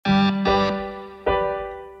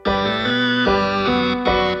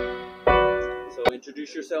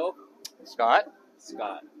introduce yourself. Scott?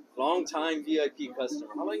 Scott. Long time VIP customer.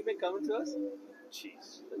 How long you been coming to us?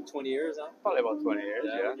 Jeez. Like 20 years, huh? Probably about 20 years,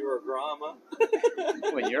 yeah. When you were a grom,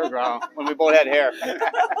 huh? When you're a grom. When we both had hair.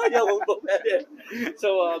 Yeah, we both had it.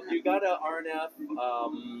 So you got a RNF.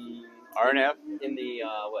 RNF? In the,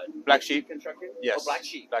 what? BlackSheep Construction? Yes. Oh,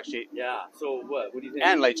 BlackSheep. BlackSheep. Yeah. So what? What do you think?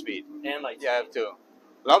 And Lightspeed. And Lightspeed. Yeah, I have two.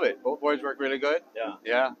 Love it. Both boards work really good. Yeah.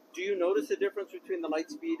 Yeah. Do you notice the difference between the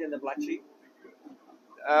Lightspeed and the BlackSheep?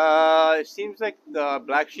 It seems like the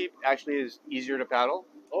BlackSheep actually is easier to paddle.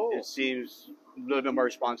 Oh. It seems a little bit more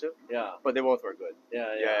responsive. Yeah. But they both work good.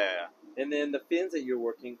 Yeah. And then the fins that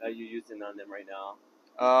you're using on them right now?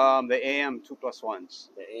 The AM 2+1s.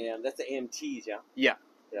 The AM, that's the AMTs, yeah? Yeah.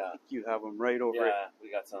 Yeah. You have them right over it. Yeah, we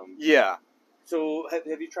got some. Yeah. So have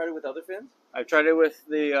you tried it with other fins? I've tried it with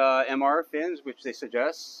the MR fins, which they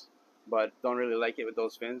suggest, but don't really like it with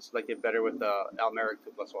those fins. Like it better with the Almeric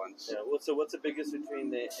 2+1s. Yeah. So what's the biggest between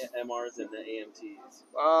the MRs and the AMTs?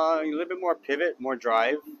 A little bit more pivot, more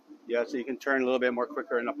drive. Yeah, so you can turn a little bit more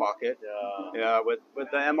quicker in the pocket. Yeah. Yeah. With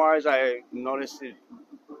the MRs, I noticed it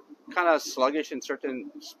kind of sluggish in certain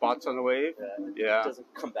spots on the wave. Yeah. It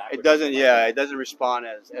doesn't come back. It doesn't. Yeah, it doesn't respond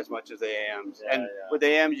as much as the AMs. Yeah, and with the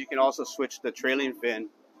AMs, you can also switch the trailing fin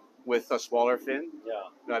with a smaller fin.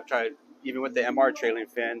 Yeah. I've tried even with the MR trailing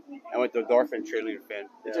fin and with the Endorphin trailing fin.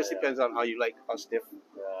 It just depends on how you like how stiff.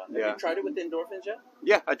 Yeah. Have you tried it with the Endorphins yet?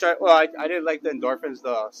 Yeah, I tried. Well, I didn't like the Endorphins,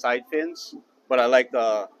 the side fins, but I like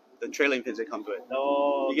the trailing fins it comes with.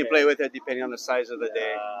 Oh, okay. You can play with it depending on the size of the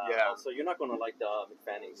day. Yeah. Oh, so you're not going to like the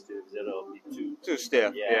McFannings too, because it'll be too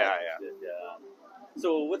stiff. Yeah.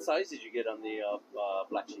 So what size did you get on the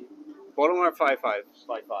BlackSheep? Both of them are 5.5.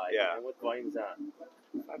 5.5. Yeah. And what volume is that?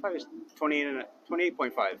 5.5 is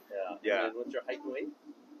 28.5. Yeah. And what's your height and weight?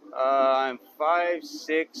 I'm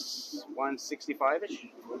 5'6", 165-ish.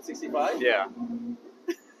 165? Yeah.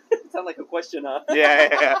 Sound like a question, huh?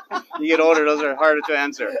 Yeah. You get older, those are harder to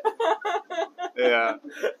answer. Yeah.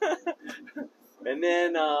 And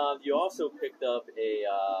then you also picked up a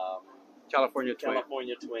California twin.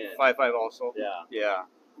 5.5 also. Yeah.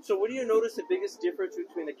 So what do you notice the biggest difference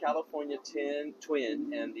between the California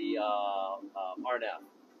twin and the RNF?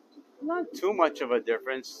 Not too much of a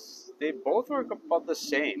difference. They both work about the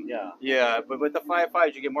same. Yeah. Yeah, but with the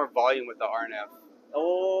 5.5s, you get more volume with the RNF.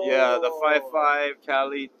 Oh. Yeah, the 5.5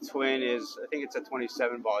 Cali twin is, I think it's a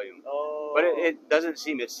 27 volume. Oh. But it doesn't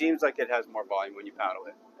seem, it seems like it has more volume when you paddle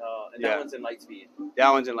it. And that one's in Lightspeed. That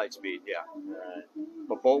one's in Lightspeed, yeah. Right.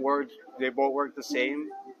 But they both work the same,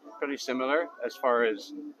 pretty similar as far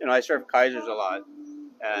as, I surf Kaisers a lot.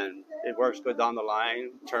 And it works good down the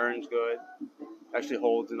line, turns good, actually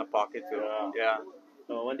holds in the pocket too. Yeah.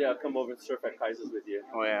 So one day I'll come over and surf at Kaiser's with you.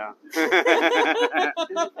 Oh, yeah.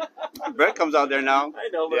 Brett comes out there now. I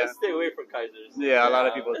know, but I stay away from Kaiser's. Yeah, a lot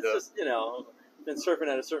of people do. It's just, been surfing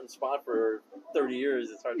at a certain spot for 30 years.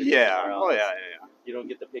 It's hard to get somewhere else. Oh, yeah. You don't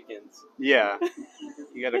get the pickings. Yeah.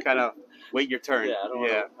 You got to kind of wait your turn. Yeah, I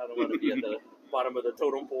don't want to be at the bottom of the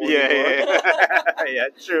totem pole. Yeah,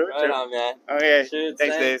 true. Right on, man. Okay. Shoot,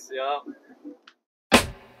 Thanks, Dave. Yeah.